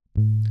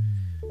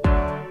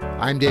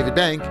I'm David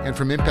Bank, and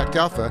from Impact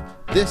Alpha,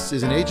 this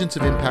is an Agents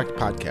of Impact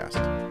podcast.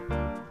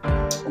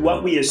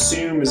 What we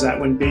assume is that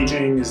when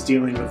Beijing is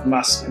dealing with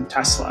Musk and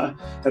Tesla,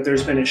 that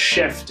there's been a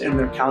shift in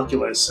their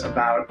calculus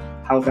about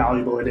how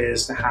valuable it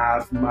is to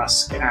have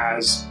Musk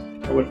as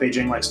what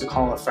Beijing likes to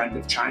call a friend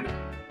of China.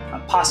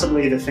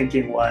 Possibly the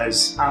thinking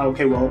was,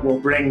 we'll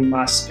bring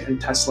Musk and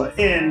Tesla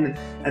in,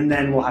 and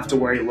then we'll have to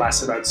worry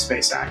less about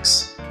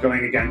SpaceX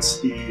going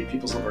against the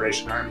People's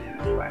Liberation Army in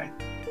any way.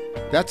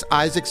 That's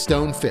Isaac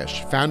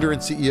Stone-Fish, founder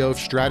and CEO of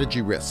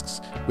Strategy Risks,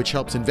 which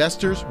helps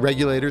investors,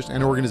 regulators,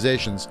 and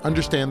organizations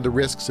understand the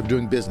risks of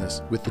doing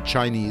business with the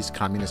Chinese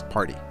Communist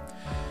Party.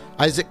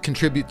 Isaac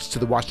contributes to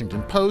the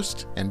Washington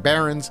Post and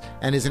Barron's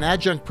and is an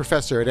adjunct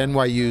professor at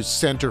NYU's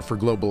Center for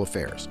Global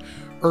Affairs.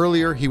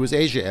 Earlier, he was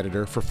Asia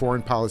editor for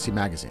Foreign Policy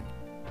magazine.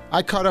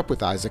 I caught up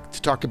with Isaac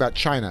to talk about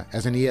China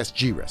as an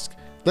ESG risk.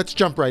 Let's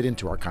jump right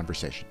into our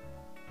conversation.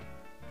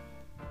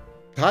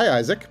 Hi,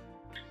 Isaac.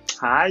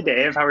 Hi,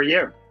 Dave. How are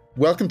you?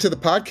 Welcome to the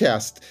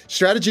podcast.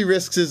 Strategy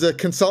Risks is a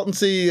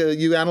consultancy.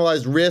 You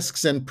analyze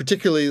risks and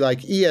particularly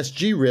like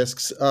ESG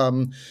risks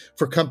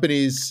for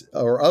companies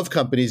or of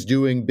companies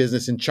doing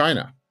business in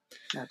China.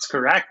 That's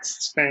correct.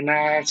 It's been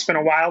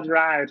a wild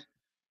ride.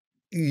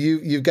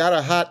 You've got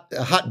a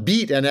hot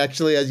beat, and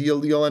actually, as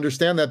you'll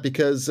understand that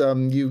because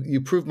you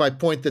proved my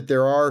point that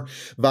there are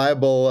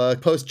viable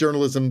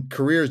post-journalism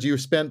careers. You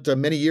spent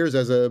many years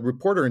as a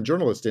reporter and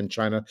journalist in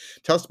China.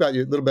 Tell us about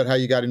a little bit how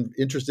you got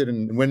interested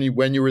and when you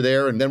were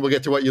there, and then we'll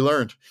get to what you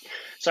learned.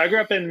 So I grew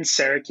up in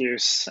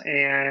Syracuse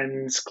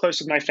and close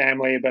with my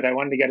family, but I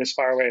wanted to get as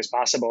far away as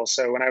possible.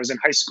 So when I was in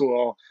high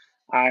school,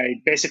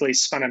 I basically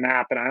spun a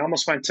map, and I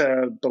almost went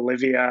to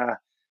Bolivia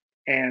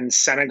and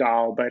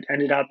Senegal, but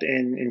ended up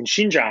in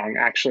Xinjiang,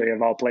 actually,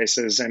 of all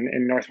places,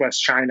 in northwest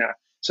China.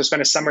 So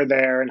spent a summer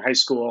there in high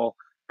school,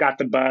 got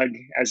the bug,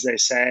 as they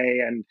say,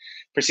 and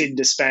proceeded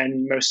to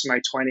spend most of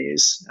my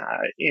 20s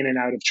in and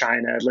out of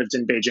China. Lived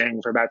in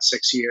Beijing for about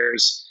 6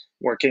 years,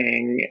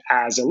 working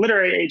as a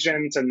literary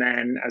agent and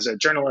then as a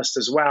journalist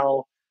as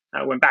well.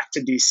 Went back to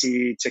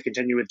DC to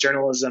continue with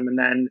journalism, and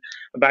then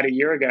about a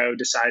year ago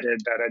decided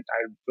that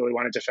I really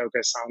wanted to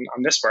focus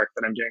on this work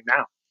that I'm doing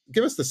now.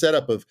 Give us the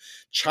setup of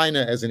China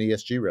as an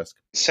ESG risk.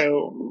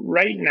 So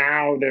right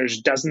now, there's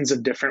dozens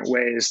of different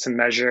ways to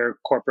measure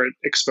corporate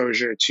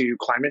exposure to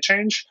climate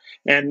change,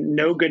 and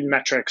no good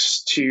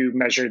metrics to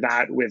measure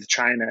that with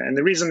China. And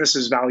the reason this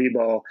is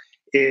valuable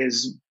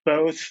is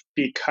both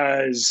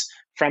because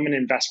from an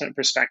investment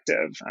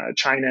perspective,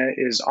 China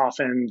is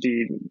often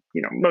the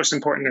most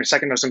important or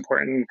second most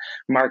important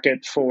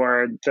market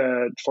for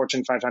the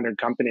Fortune 500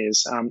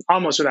 companies,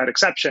 almost without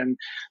exception,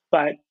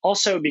 but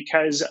also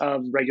because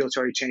of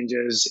regulatory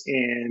changes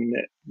in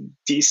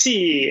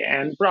DC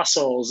and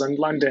Brussels and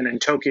London and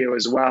Tokyo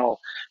as well.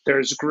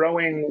 There's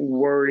growing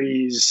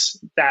worries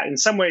that in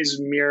some ways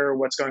mirror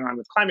what's going on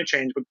with climate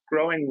change, but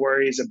growing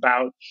worries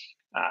about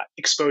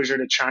exposure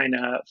to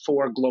China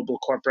for global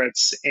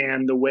corporates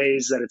and the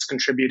ways that it's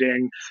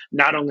contributing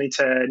not only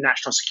to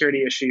national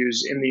security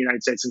issues in the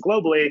United States and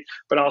globally,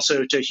 but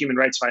also to human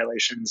rights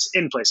violations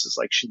in places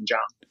like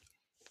Xinjiang.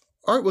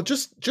 All right, well,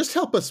 just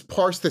help us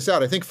parse this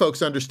out. I think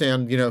folks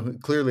understand,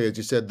 clearly, as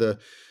you said, the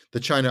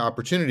China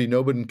opportunity.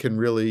 Nobody can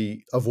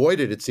really avoid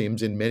it, it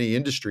seems, in many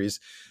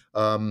industries.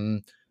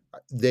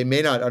 They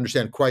may not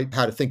understand quite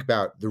how to think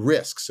about the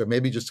risks. So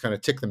maybe just kind of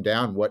tick them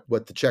down, what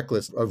the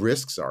checklist of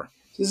risks are.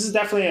 This is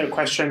definitely a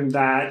question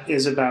that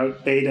is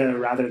about beta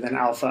rather than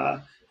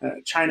alpha.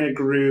 China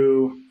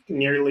grew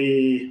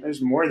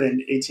there's more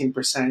than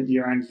 18%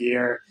 year on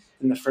year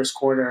in the first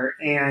quarter.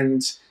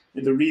 And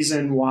the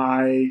reason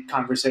why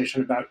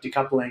conversation about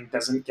decoupling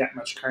doesn't get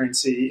much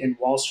currency in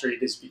Wall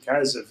Street is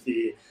because of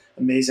the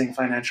amazing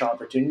financial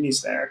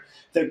opportunities there.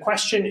 The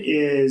question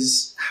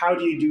is, how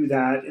do you do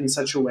that in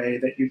such a way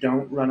that you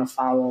don't run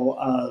afoul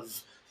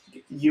of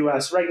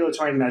U.S.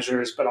 regulatory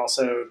measures, but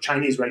also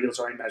Chinese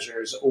regulatory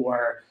measures,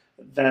 or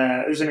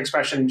there's an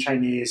expression in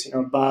Chinese,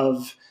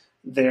 above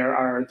there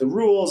are the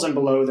rules and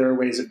below there are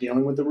ways of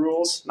dealing with the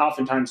rules. And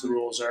oftentimes the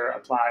rules are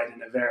applied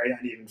in a very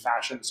uneven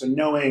fashion. So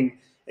knowing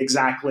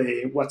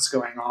exactly what's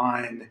going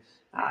on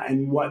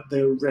and what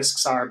the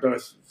risks are,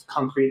 both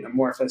concrete and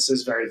amorphous,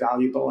 is very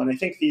valuable. And I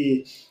think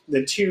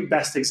the two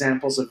best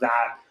examples of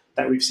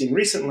that we've seen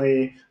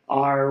recently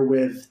are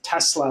with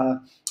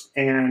Tesla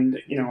and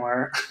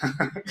our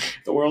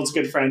the world's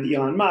good friend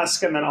Elon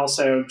Musk, and then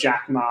also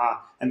Jack Ma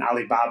and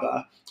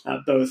Alibaba.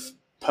 Both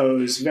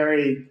pose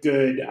very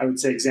good, I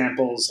would say,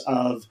 examples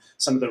of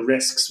some of the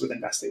risks with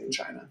investing in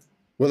China.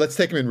 Well, let's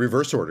take them in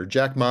reverse order.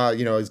 Jack Ma,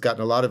 has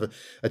gotten a lot of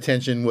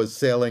attention, was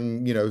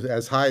sailing,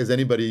 as high as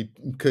anybody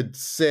could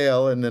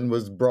sail, and then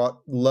was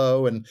brought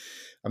low. And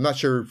I'm not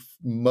sure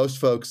most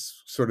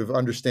folks sort of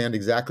understand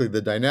exactly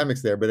the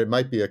dynamics there, but it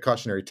might be a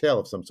cautionary tale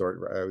of some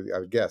sort, I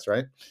would guess,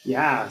 right?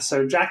 Yeah.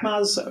 So Jack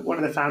Ma's one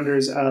of the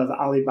founders of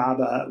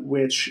Alibaba,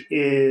 which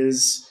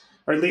is,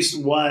 or at least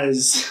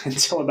was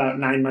until about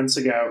 9 months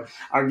ago,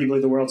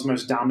 arguably the world's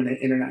most dominant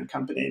internet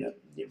company,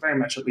 very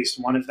much at least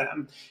one of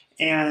them.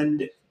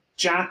 And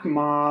Jack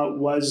Ma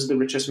was the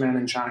richest man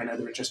in China,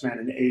 the richest man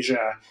in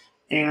Asia.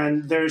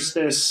 And there's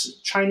this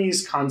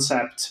Chinese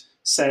concept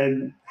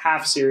said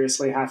half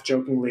seriously, half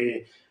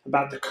jokingly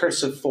about the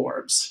curse of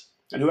Forbes.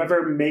 And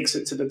whoever makes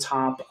it to the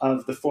top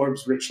of the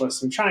Forbes rich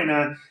list in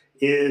China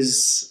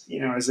is,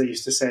 as they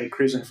used to say,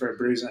 cruising for a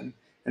bruising.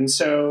 And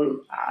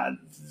so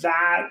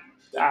that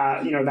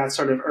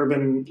sort of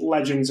urban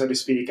legend, so to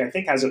speak, I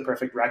think has a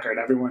perfect record.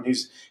 Everyone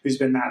who's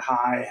been that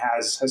high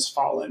has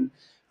fallen.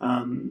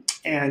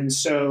 And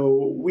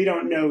so we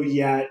don't know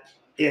yet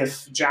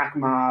if Jack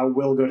Ma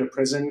will go to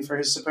prison for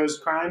his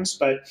supposed crimes.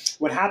 But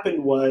what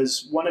happened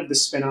was one of the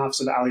spin-offs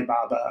of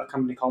Alibaba, a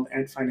company called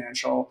Ant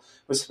Financial,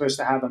 was supposed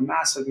to have a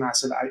massive,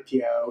 massive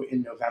IPO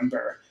in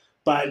November.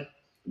 But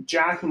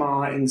Jack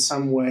Ma in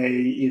some way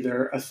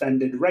either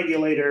offended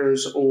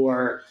regulators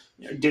or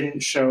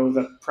didn't show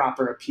the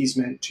proper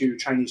appeasement to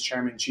Chinese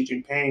Chairman Xi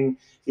Jinping.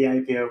 The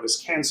IPO was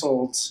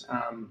canceled.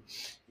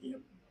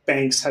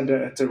 Banks had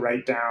to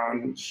write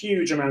down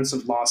huge amounts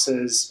of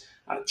losses.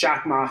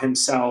 Jack Ma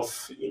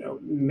himself,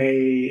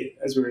 may,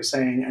 as we were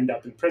saying, end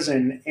up in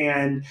prison.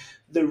 And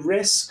the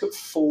risk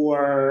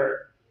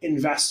for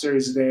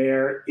investors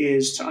there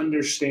is to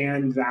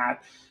understand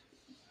that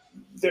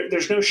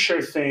there's no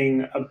sure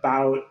thing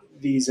about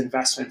these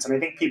investments. And I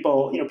think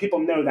people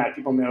know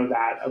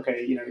that,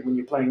 okay, when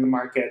you're playing the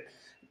market,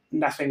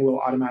 nothing will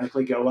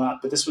automatically go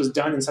up. But this was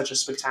done in such a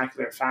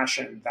spectacular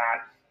fashion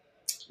that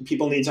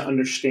people need to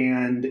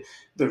understand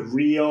the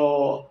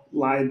real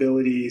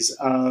liabilities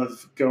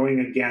of going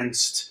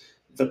against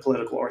the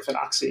political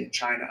orthodoxy in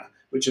China,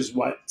 which is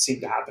what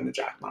seemed to happen to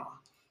Jack Ma.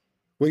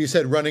 Well, you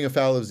said running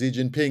afoul of Xi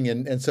Jinping,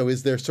 and so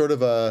is there sort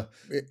of a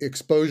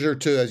exposure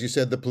to, as you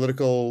said, the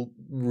political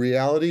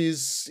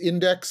realities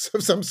index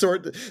of some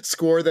sort,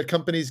 score that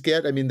companies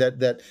get? I mean,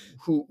 that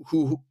who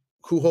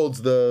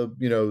holds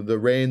the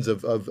reins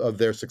of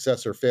their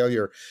success or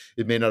failure?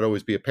 It may not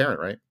always be apparent,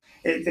 right?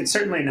 It's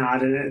certainly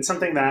not, and it's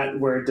something that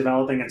we're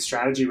developing at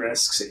Strategy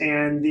Risks.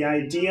 And the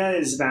idea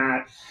is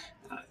that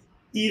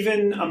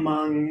even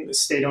among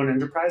state-owned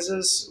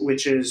enterprises,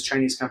 which is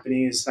Chinese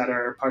companies that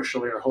are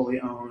partially or wholly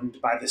owned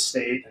by the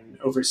state and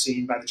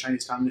overseen by the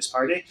Chinese Communist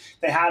Party,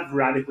 they have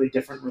radically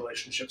different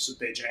relationships with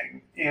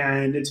Beijing.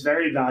 And it's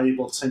very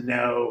valuable to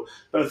know,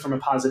 both from a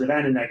positive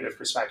and a negative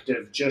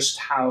perspective, just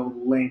how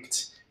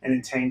linked and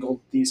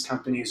entangled these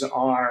companies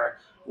are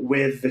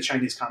with the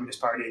Chinese Communist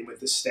Party and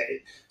with the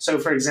state. So,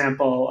 for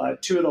example,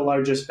 two of the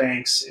largest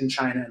banks in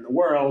China and the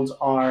world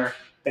are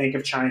Bank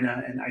of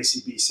China and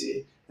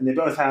ICBC. And they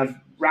both have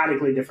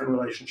radically different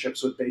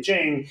relationships with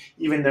Beijing,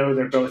 even though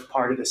they're both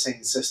part of the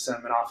same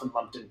system and often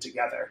lumped in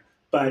together.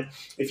 But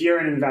if you're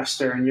an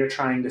investor and you're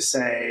trying to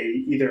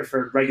say, either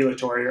for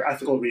regulatory or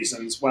ethical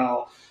reasons,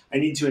 well, I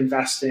need to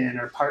invest in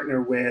or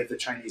partner with a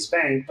Chinese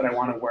bank, but I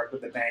want to work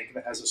with a bank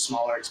that has a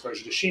smaller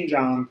exposure to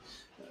Xinjiang,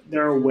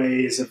 there are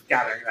ways of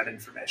gathering that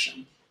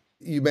information.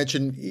 You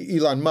mentioned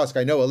Elon Musk.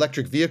 I know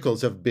electric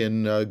vehicles have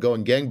been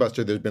going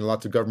gangbuster. There's been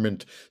lots of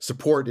government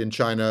support in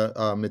China.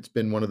 It's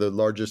been one of the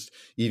largest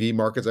EV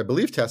markets. I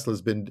believe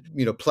Tesla's been,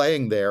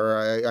 playing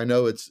there. I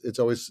know it's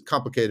always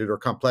complicated or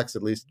complex,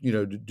 at least,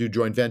 to do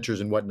joint ventures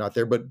and whatnot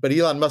there. But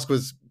Elon Musk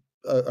was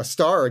a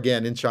star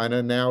again in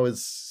China. Now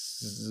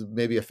is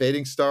maybe a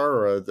fading star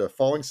or a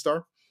falling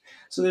star.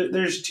 So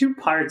there's two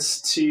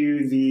parts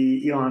to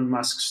the Elon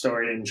Musk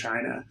story in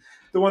China.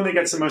 The one that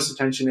gets the most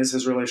attention is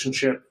his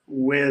relationship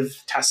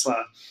with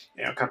Tesla,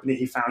 a company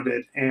he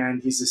founded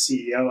and he's the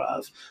CEO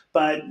of.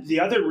 But the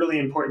other really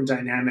important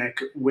dynamic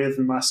with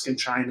Musk in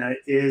China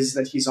is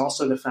that he's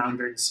also the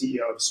founder and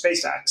CEO of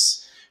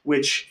SpaceX,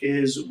 which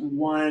is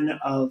one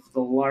of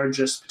the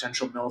largest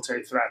potential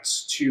military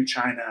threats to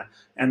China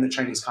and the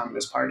Chinese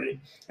Communist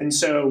Party. And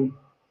so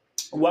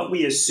what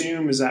we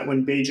assume is that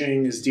when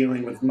Beijing is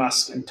dealing with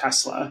Musk and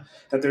Tesla,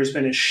 that there's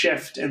been a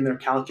shift in their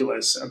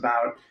calculus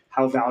about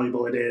how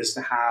valuable it is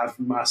to have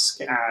Musk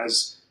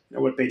as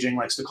what Beijing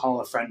likes to call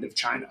a friend of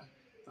China.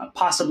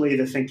 Possibly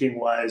the thinking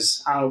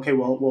was, okay,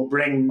 well, we'll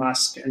bring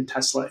Musk and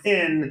Tesla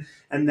in,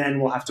 and then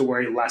we'll have to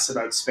worry less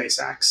about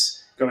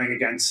SpaceX going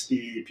against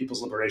the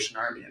People's Liberation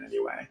Army in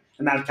any way.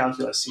 And that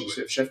calculus seems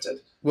to have shifted.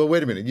 Well,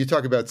 wait a minute. You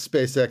talk about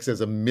SpaceX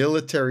as a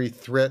military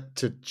threat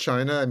to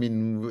China. I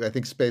mean, I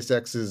think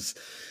SpaceX's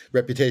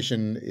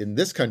reputation in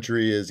this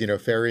country is,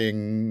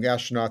 ferrying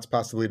astronauts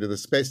possibly to the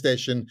space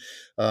station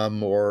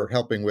or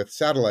helping with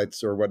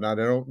satellites or whatnot.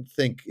 I don't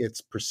think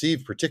it's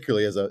perceived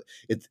particularly as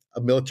it's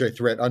a military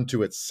threat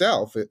unto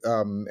itself.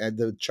 And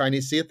the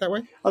Chinese see it that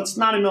way? Well, it's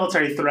not a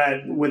military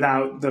threat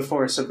without the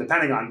force of the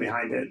Pentagon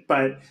behind it.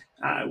 But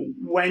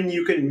when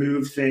you can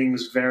move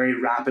things very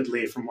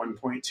rapidly from one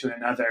point to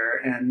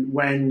another, and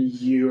when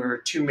your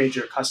two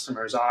major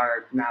customers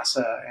are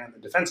NASA and the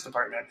Defense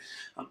Department,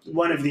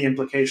 one of the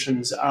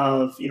implications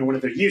of, one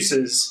of their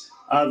uses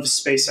of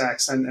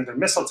SpaceX and their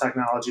missile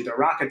technology, their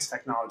rockets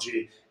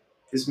technology,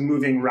 is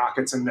moving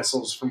rockets and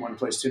missiles from one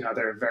place to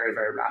another very,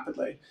 very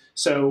rapidly.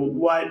 So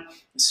what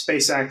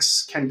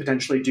SpaceX can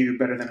potentially do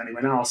better than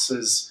anyone else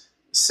is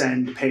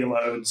send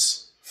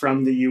payloads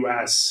from the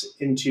US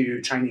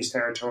into Chinese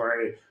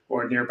territory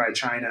or nearby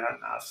China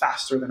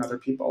faster than other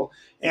people.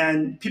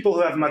 And people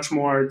who have much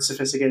more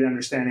sophisticated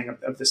understanding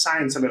of the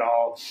science of it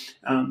all,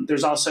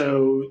 there's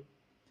also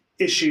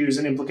issues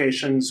and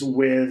implications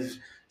with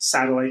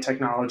satellite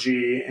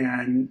technology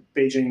and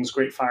Beijing's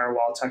Great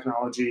Firewall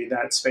technology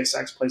that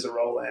SpaceX plays a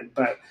role in.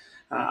 But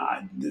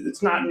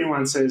it's not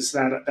nuances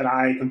that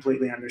I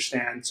completely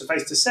understand.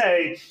 Suffice to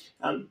say,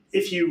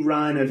 if you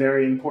run a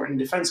very important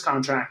defense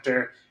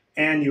contractor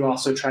and you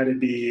also try to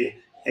be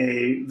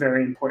a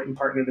very important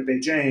partner to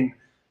Beijing,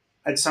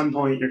 at some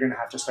point you're going to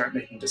have to start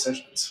making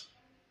decisions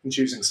and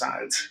choosing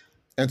sides.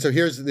 And so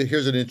here's an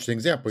interesting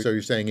example. So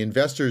you're saying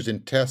investors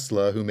in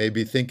Tesla who may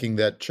be thinking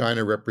that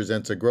China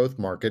represents a growth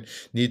market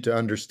need to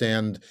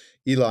understand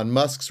Elon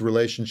Musk's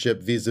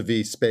relationship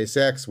vis-a-vis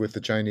SpaceX with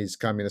the Chinese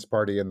Communist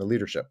Party and the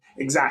leadership.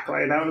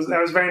 Exactly. That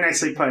was very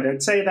nicely put.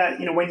 I'd say that,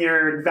 when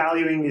you're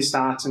valuing these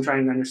stocks and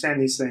trying to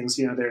understand these things,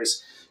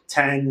 there's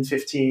 10,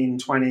 15,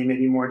 20,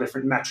 maybe more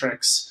different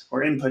metrics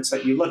or inputs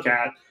that you look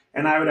at.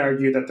 And I would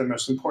argue that the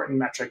most important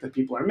metric that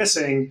people are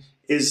missing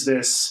is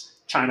this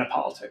China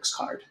politics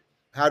card.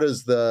 How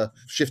does the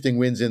shifting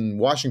winds in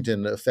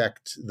Washington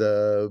affect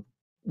the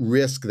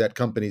risk that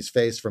companies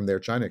face from their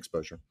China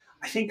exposure?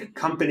 I think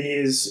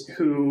companies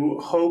who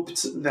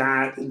hoped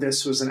that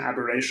this was an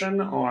aberration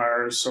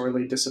are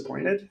sorely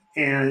disappointed.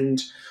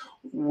 And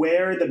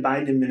where the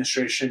Biden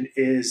administration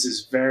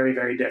is very,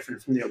 very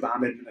different from the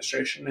Obama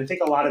administration. I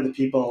think a lot of the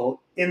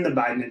people in the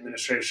Biden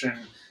administration,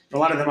 a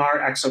lot of them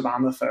are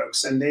ex-Obama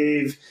folks, and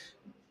they've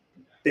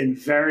been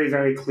very,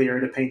 very clear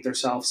to paint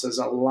themselves as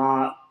a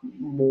lot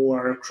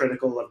more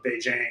critical of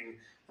Beijing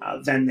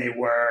than they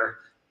were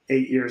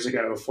 8 years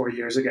ago, 4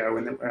 years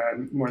ago,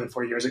 more than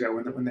 4 years ago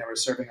when they were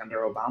serving under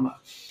Obama.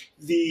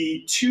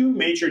 The three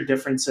major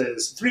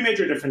differences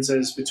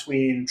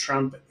between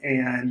Trump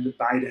and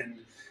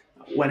Biden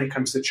when it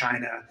comes to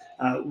China.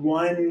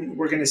 One,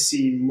 we're going to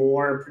see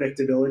more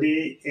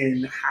predictability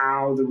in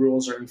how the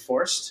rules are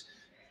enforced.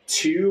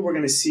 Two, we're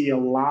going to see a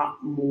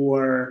lot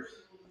more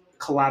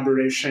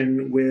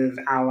collaboration with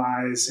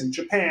allies in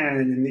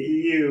Japan, in the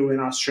EU, in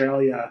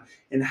Australia,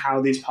 in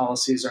how these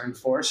policies are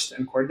enforced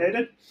and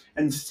coordinated.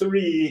 And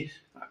three,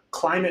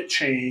 climate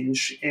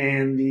change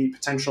and the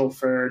potential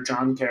for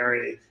John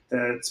Kerry,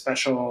 the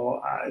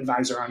special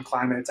advisor on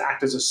climate, to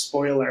act as a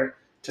spoiler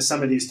to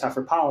some of these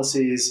tougher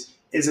policies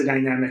is a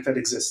dynamic that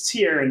exists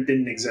here and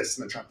didn't exist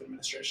in the Trump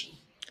administration.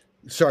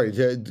 Sorry,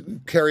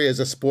 Kerry as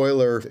a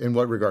spoiler in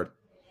what regard?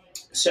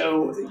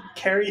 So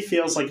Kerry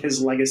feels like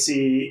his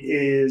legacy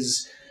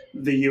is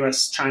the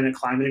U.S.-China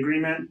climate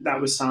agreement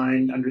that was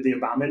signed under the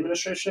Obama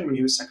administration when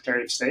he was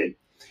Secretary of State.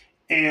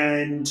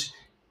 And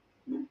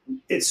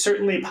it's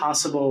certainly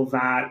possible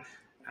that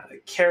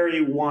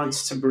Kerry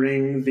wants to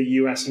bring the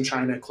U.S. and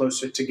China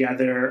closer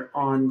together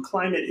on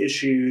climate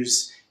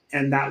issues,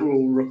 and that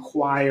will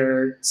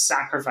require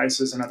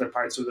sacrifices in other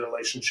parts of the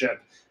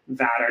relationship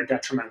that are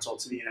detrimental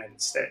to the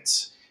United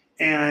States.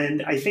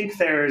 And I think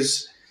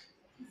this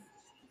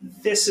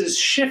is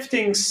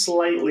shifting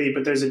slightly,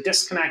 but there's a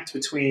disconnect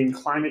between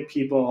climate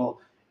people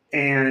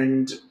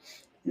and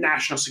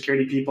national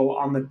security people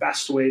on the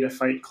best way to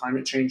fight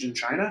climate change in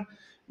China.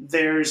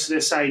 There's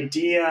this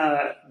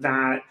idea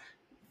that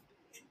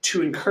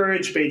to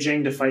encourage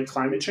Beijing to fight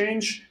climate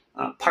change,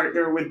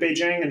 partner with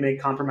Beijing and make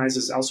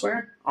compromises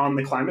elsewhere on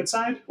the climate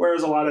side,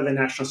 whereas a lot of the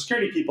national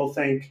security people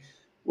think,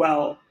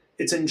 well,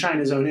 it's in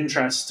China's own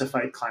interest to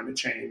fight climate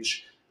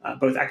change,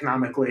 both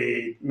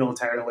economically,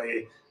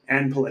 militarily,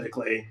 and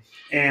politically.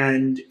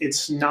 And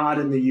it's not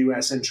in the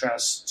U.S.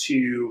 interest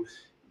to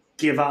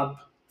give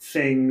up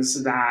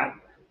things that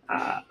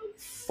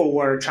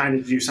for trying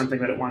to do something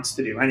that it wants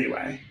to do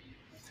anyway.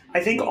 I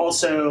think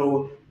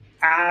also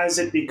as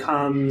it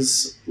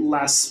becomes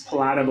less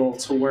palatable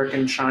to work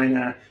in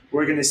China,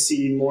 we're going to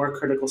see more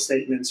critical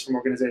statements from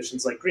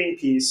organizations like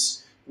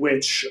Greenpeace,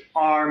 which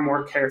are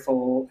more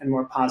careful and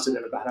more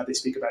positive about how they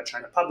speak about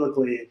China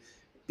publicly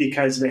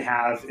because they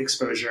have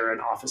exposure and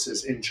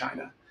offices in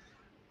China.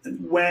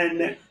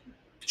 When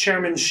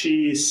Chairman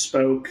Xi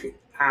spoke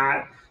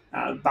at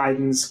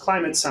Biden's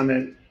climate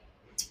summit,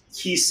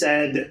 he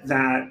said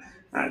that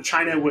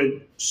China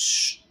would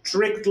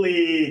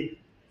strictly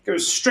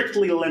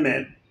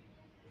limit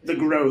the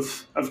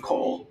growth of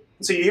coal.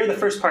 So you hear the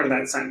first part of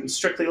that sentence,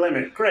 strictly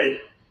limit, great.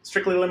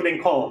 Strictly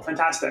limiting coal,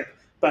 fantastic.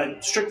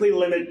 But strictly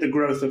limit the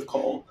growth of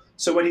coal.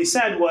 So what he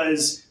said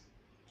was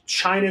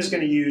China is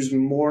going to use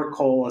more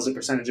coal as a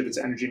percentage of its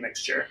energy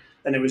mixture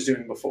than it was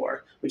doing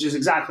before, which is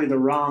exactly the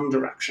wrong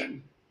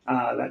direction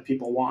that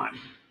people want.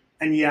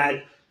 And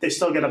yet they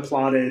still get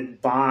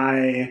applauded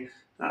by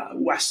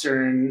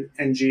Western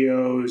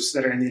NGOs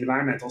that are in the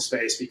environmental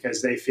space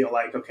because they feel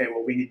like, okay,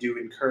 well, we need to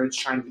encourage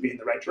China to be in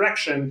the right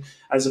direction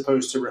as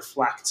opposed to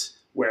reflect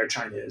where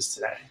China is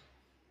today.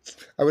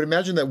 I would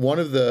imagine that one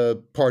of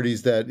the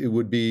parties that it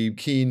would be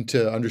keen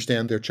to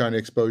understand their China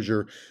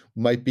exposure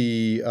might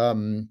be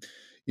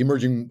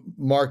emerging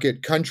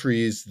market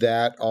countries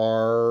that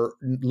are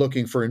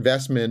looking for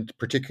investment,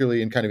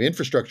 particularly in kind of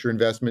infrastructure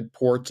investment,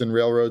 ports and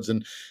railroads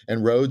and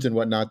roads and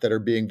whatnot, that are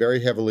being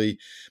very heavily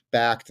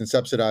backed and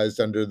subsidized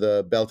under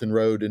the Belt and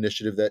Road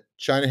Initiative that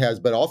China has.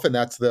 But often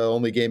that's the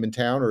only game in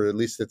town, or at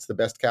least it's the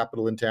best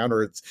capital in town,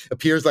 or it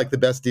appears like the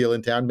best deal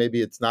in town.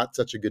 Maybe it's not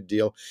such a good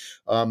deal.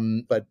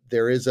 But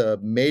there is a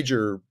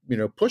major,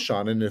 push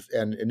on an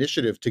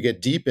initiative to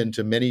get deep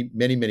into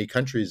many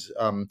countries.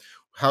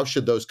 How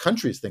should those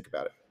countries think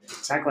about it?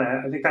 Exactly.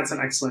 I think that's an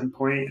excellent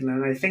point. And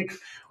then I think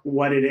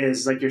what it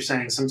is, like you're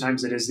saying,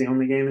 sometimes it is the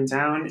only game in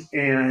town.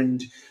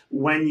 And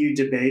when you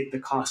debate the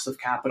cost of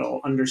capital,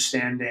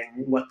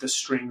 understanding what the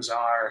strings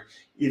are,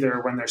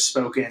 either when they're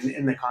spoken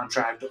in the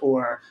contract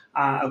or,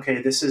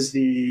 okay, this is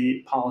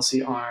the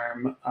policy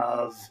arm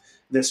of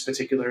this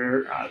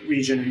particular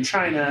region in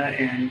China,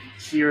 and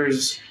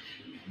here's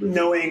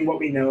knowing what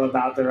we know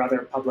about their other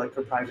public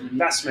or private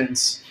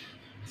investments,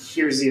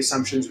 here's the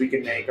assumptions we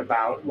can make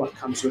about what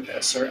comes with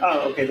this. Or,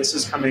 oh, okay, this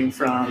is coming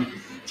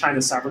from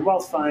China's sovereign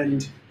wealth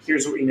fund.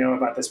 Here's what we know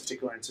about this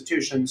particular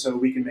institution. So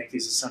we can make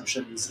these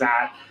assumptions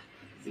that,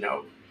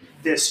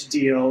 this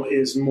deal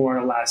is more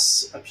or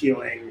less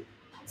appealing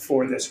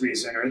for this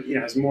reason, or,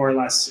 is more or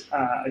less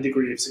a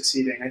degree of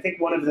succeeding. I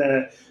think one of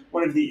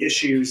the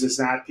issues is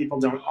that people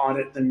don't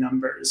audit the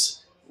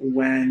numbers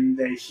when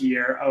they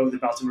hear, oh, the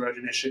Belt and Road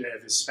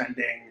Initiative is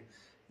spending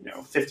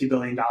 $50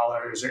 billion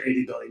or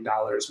 $80 billion.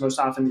 Most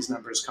often these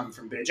numbers come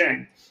from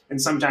Beijing.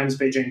 And sometimes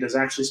Beijing does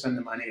actually spend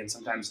the money and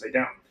sometimes they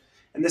don't.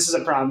 And this is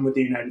a problem with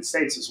the United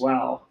States as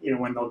well.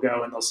 When they'll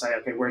go and they'll say,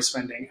 okay, we're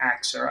spending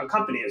X, or a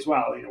company as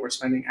well, we're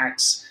spending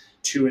X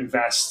to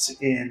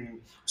invest in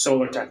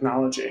solar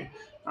technology.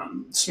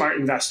 Smart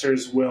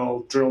investors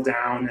will drill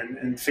down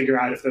and figure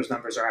out if those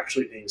numbers are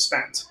actually being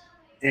spent.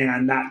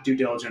 And that due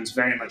diligence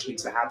very much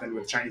needs to happen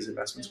with Chinese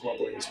investments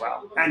globally as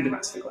well, and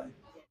domestically.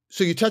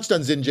 So you touched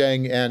on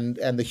Xinjiang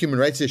and the human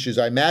rights issues,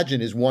 I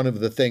imagine, is one of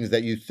the things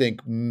that you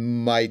think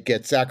might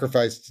get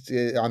sacrificed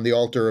on the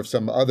altar of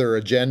some other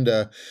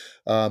agenda.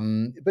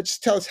 But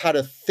just tell us how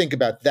to think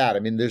about that. I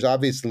mean, there's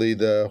obviously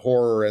the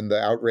horror and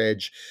the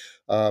outrage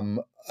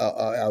of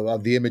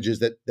the images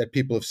that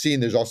people have seen.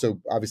 There's also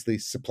obviously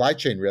supply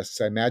chain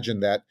risks. I imagine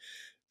that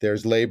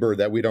there's labor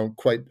that we don't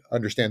quite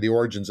understand the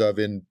origins of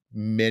in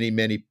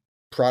many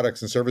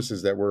products and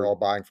services that we're all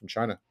buying from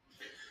China.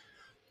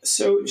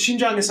 So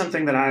Xinjiang is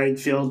something that I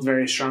feel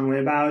very strongly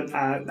about.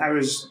 I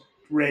was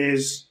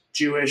raised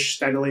Jewish,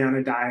 steadily on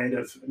a diet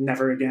of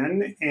never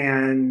again,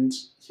 and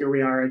here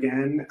we are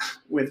again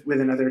with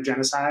another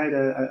genocide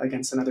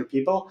against another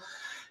people.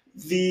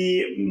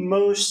 The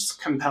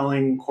most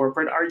compelling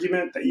corporate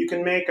argument that you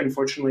can make,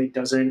 unfortunately,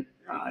 doesn't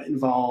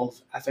involve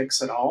ethics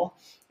at all.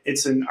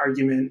 It's an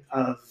argument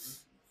of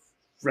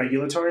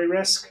regulatory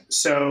risk.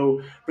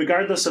 So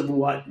regardless of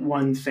what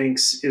one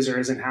thinks is or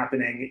isn't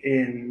happening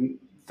in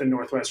the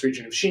northwest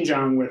region of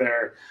Xinjiang, where there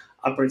are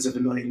upwards of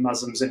 1 million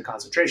Muslims in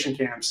concentration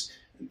camps,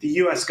 the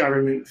US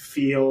government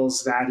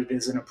feels that it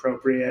is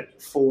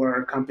inappropriate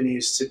for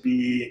companies to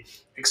be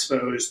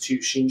exposed to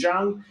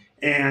Xinjiang,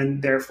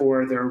 and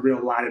therefore there are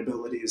real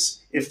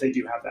liabilities if they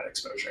do have that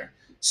exposure.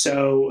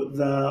 So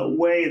the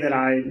way that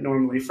I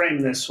normally frame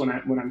this when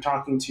I'm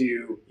talking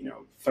to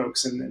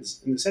folks in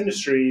this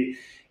industry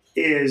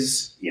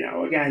is,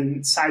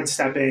 again,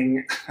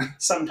 sidestepping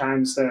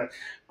sometimes the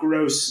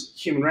gross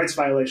human rights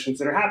violations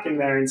that are happening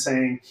there and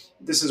saying,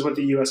 this is what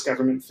the US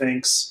government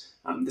thinks.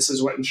 This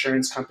is what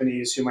insurance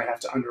companies who might have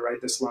to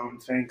underwrite this loan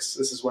thinks.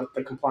 This is what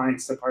the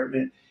compliance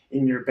department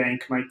in your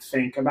bank might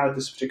think about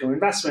this particular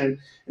investment.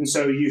 And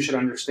so you should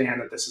understand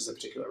that this is a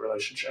particular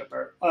relationship.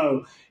 Or,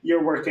 oh,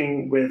 you're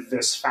working with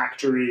this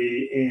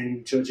factory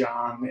in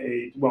Zhejiang,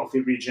 a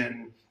wealthy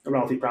region, a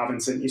wealthy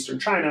province in eastern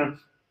China.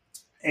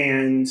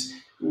 And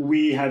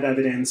we have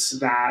evidence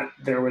that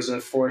there was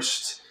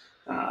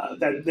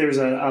that there's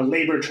a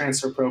labor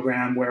transfer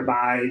program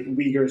whereby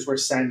Uyghurs were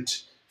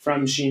sent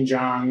from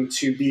Xinjiang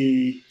to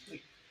be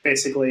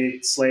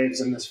basically slaves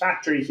in this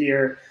factory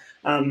here.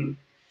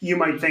 You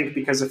might think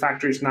because the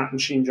factory is not in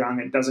Xinjiang,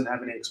 it doesn't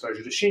have any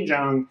exposure to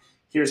Xinjiang.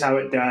 Here's how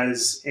it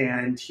does,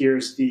 and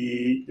here's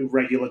the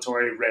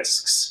regulatory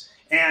risks,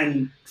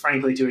 and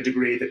frankly, to a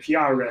degree, the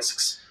PR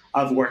risks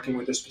of working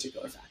with this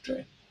particular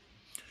factory.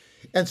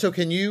 And so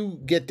can you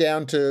get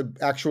down to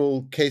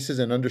actual cases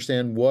and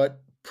understand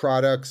what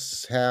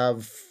products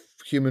have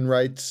human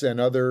rights and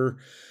other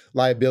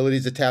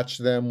liabilities attached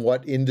to them?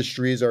 What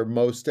industries are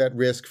most at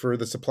risk for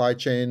the supply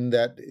chain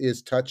that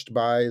is touched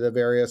by the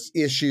various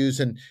issues?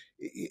 And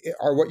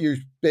are what you're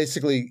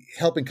basically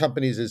helping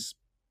companies is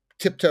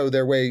tiptoe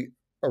their way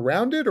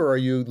around it, or are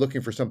you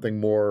looking for something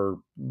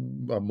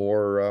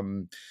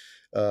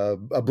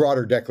a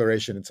broader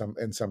declaration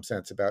in some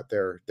sense about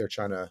their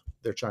China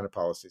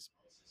policies?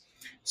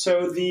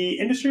 So the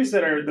industries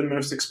that are the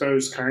most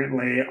exposed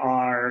currently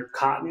are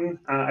cotton.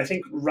 I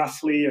think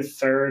roughly a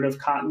third of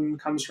cotton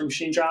comes from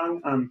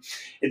Xinjiang.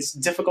 It's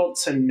difficult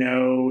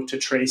to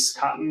trace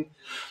cotton,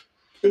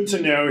 and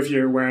to know if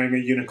you're wearing a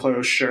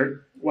Uniqlo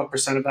shirt, what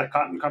percent of that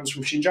cotton comes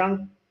from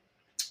Xinjiang.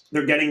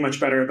 They're getting much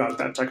better about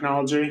that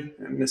technology,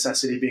 and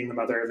necessity being the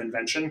mother of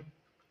invention.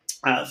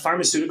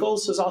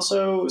 Pharmaceuticals is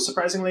also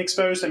surprisingly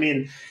exposed. I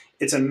mean,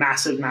 it's a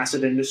massive,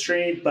 massive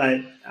industry,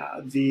 but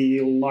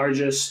the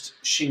largest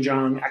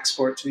Xinjiang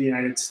export to the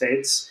United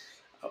States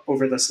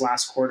over this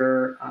last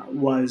quarter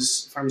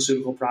was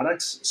pharmaceutical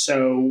products.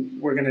 So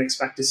we're going to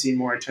expect to see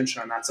more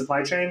attention on that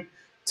supply chain.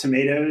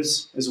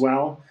 Tomatoes as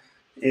well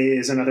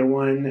is another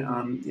one.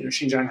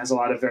 Xinjiang has a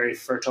lot of very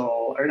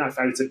fertile, or not,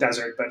 it's a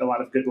desert, but a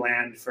lot of good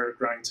land for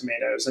growing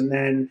tomatoes. And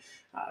then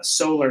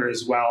solar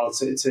as well.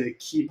 It's a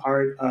key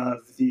part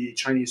of the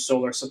Chinese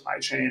solar supply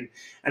chain.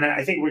 And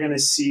I think we're going to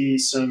see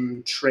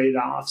some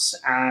trade-offs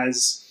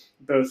as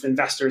both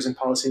investors and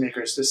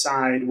policymakers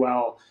decide,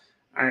 well,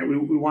 all right,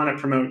 we want to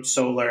promote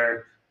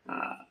solar.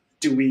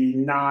 Do we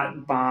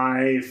not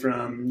buy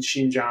from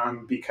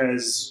Xinjiang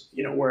because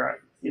we're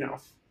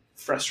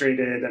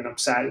frustrated and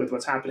upset with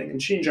what's happening in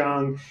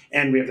Xinjiang,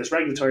 and we have this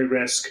regulatory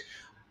risk,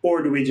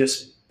 or do we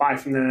just buy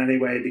from them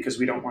anyway because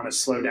we don't want to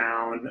slow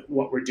down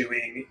what we're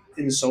doing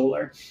in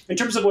solar? In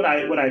terms of what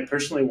I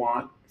personally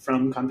want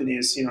from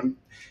companies,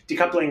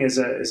 decoupling is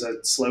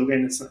a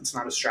slogan. It's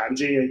not a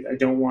strategy. I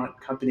don't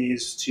want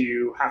companies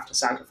to have to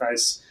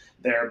sacrifice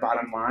their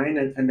bottom line,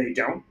 and they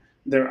don't.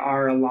 There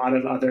are a lot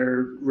of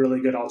other really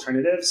good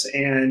alternatives.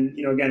 And,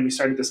 again, we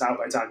started this out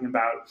by talking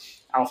about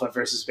alpha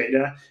versus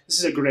beta. This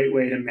is a great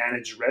way to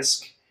manage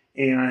risk.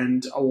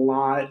 And a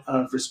lot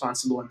of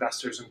responsible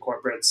investors and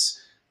corporates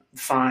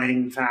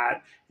find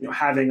that,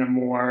 having a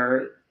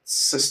more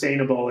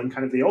sustainable, in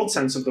kind of the old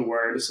sense of the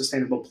word, a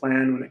sustainable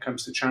plan when it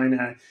comes to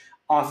China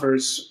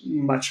offers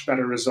much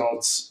better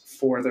results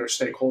for their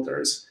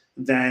stakeholders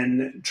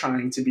than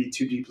trying to be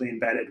too deeply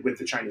embedded with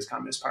the Chinese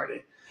Communist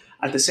Party.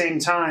 At the same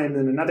time,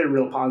 then another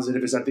real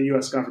positive is that the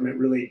US government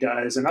really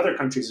does, and other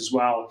countries as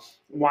well,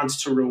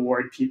 wants to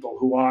reward people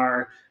who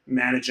are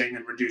managing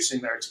and reducing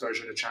their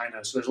exposure to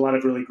China. So there's a lot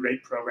of really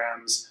great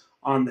programs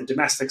on the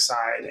domestic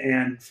side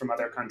and from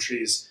other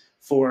countries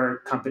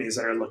for companies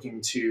that are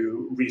looking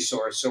to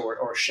resource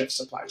or shift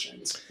supply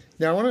chains.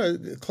 Now, I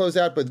want to close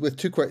out with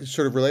two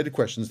sort of related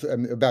questions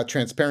about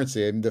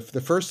transparency. I mean, the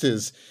first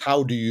is,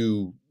 how do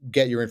you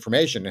get your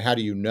information and how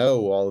do you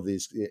know all of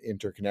these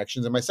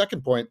interconnections? And my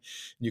second point,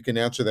 you can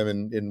answer them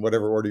in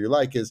whatever order you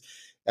like, is,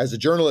 as a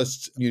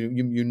journalist,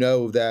 you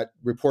know that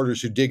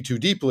reporters who dig too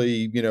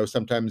deeply,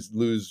 sometimes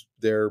lose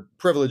their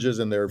privileges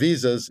and their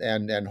visas,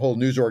 and whole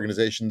news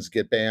organizations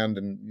get banned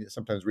and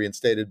sometimes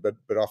reinstated,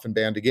 but often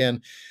banned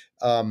again.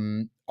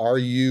 Are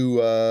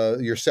you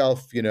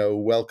yourself,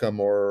 welcome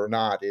or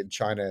not in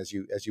China as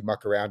you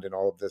muck around in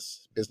all of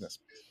this business?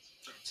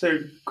 So,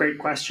 great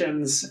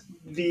questions.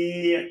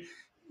 The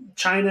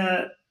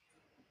China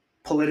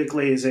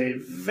politically is a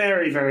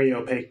very, very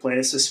opaque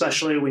place,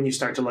 especially when you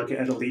start to look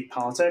at elite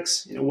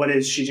politics. What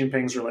is Xi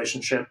Jinping's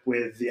relationship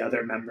with the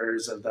other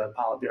members of the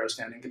Politburo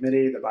Standing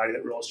Committee, the body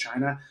that rules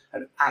China? I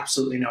have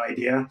absolutely no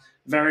idea.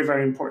 Very,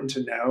 very important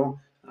to know.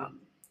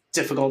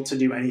 Difficult to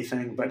do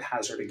anything but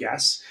hazard a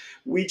guess.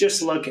 We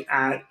just look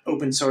at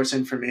open source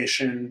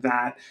information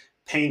that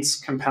paints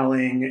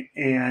compelling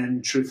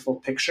and truthful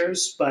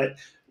pictures, but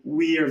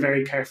we are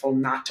very careful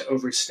not to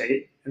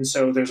overstate. And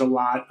so there's a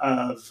lot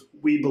of,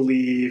 we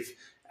believe,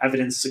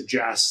 evidence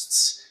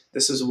suggests,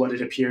 this is what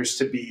it appears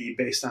to be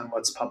based on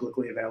what's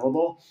publicly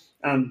available.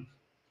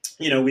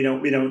 We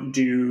don't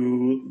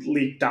do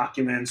leaked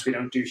documents. We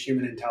don't do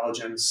human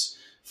intelligence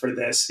for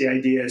this. The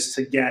idea is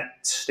to get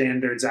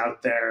standards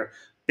out there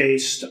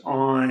based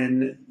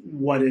on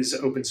what is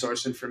open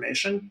source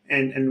information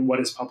and what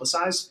is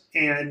publicized.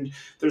 And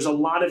there's a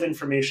lot of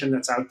information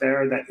that's out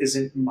there that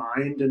isn't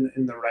mined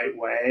in the right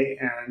way,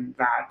 and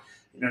that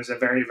is a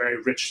very, very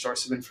rich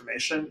source of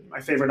information. My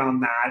favorite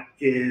on that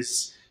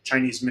is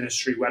Chinese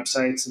ministry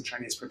websites and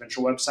Chinese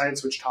provincial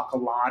websites, which talk a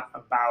lot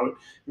about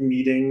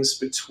meetings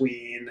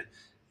between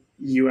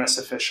U.S.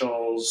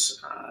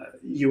 officials,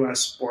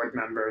 U.S. board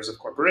members of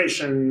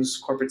corporations,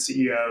 corporate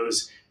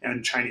CEOs,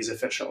 and Chinese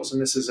officials.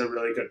 And this is a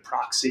really good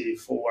proxy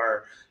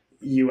for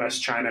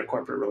U.S.-China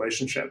corporate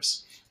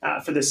relationships.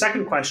 For the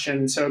second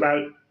question, so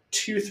about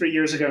 2-3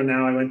 years ago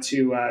now, I went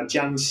to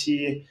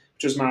Jiangxi,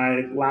 which was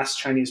my last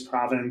Chinese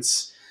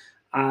province.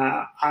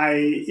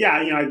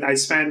 I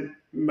spent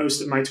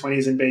most of my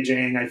 20s in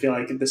Beijing. I feel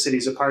like the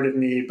city's a part of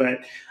me, but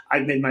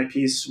I've made my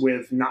peace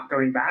with not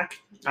going back.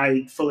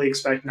 I fully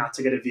expect not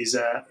to get a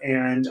visa.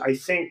 And I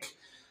think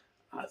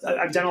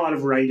I've done a lot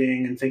of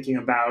writing and thinking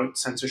about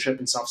censorship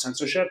and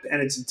self-censorship,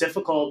 and it's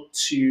difficult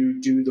to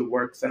do the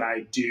work that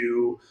I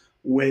do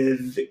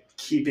with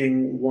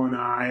keeping one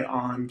eye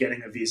on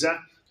getting a visa.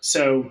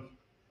 So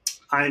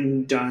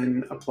I'm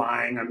done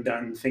applying. I'm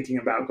done thinking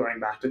about going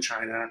back to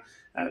China.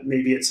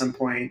 Maybe at some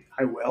point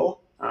I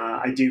will.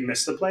 I do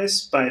miss the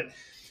place, but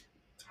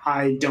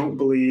I don't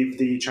believe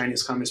the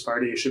Chinese Communist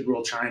Party should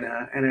rule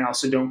China. And I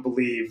also don't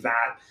believe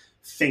that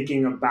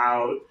thinking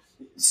about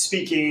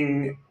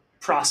speaking,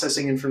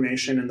 processing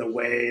information in the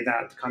way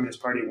that the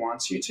Communist Party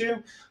wants you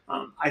to,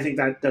 I think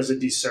that does a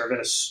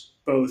disservice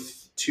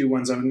both to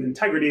one's own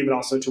integrity, but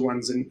also to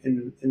one's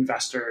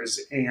investors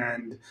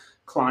and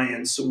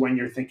clients when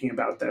you're thinking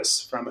about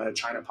this from a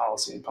China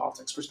policy and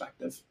politics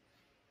perspective.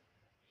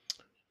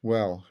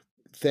 Well,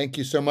 thank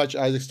you so much,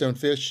 Isaac Stone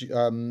Fish.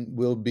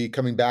 We'll be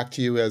coming back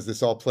to you as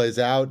this all plays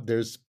out.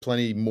 There's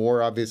plenty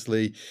more,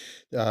 obviously,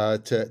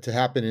 to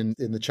happen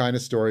in the China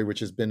story, which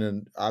has been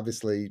an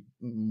obviously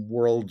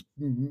world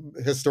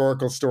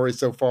historical story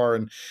so far,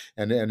 and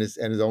is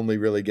only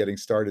really getting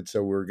started.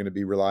 So we're going to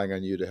be relying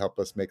on you to help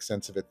us make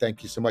sense of it.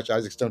 Thank you so much,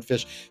 Isaac Stone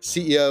Fish,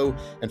 CEO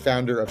and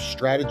founder of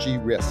Strategy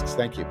Risks.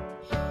 Thank you.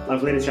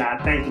 Lovely to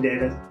chat. Thank you,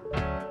 David.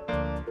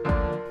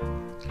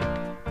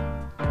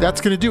 That's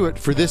going to do it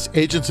for this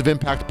Agents of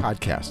Impact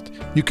podcast.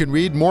 You can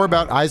read more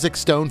about Isaac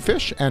Stone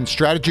Fish and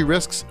Strategy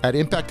Risks at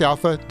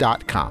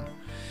impactalpha.com.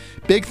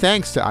 Big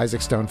thanks to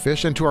Isaac Stone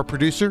Fish and to our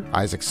producer,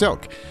 Isaac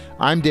Silk.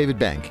 I'm David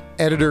Bank,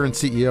 editor and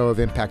CEO of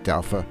Impact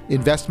Alpha,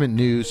 investment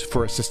news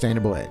for a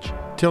sustainable edge.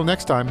 Till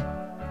next time.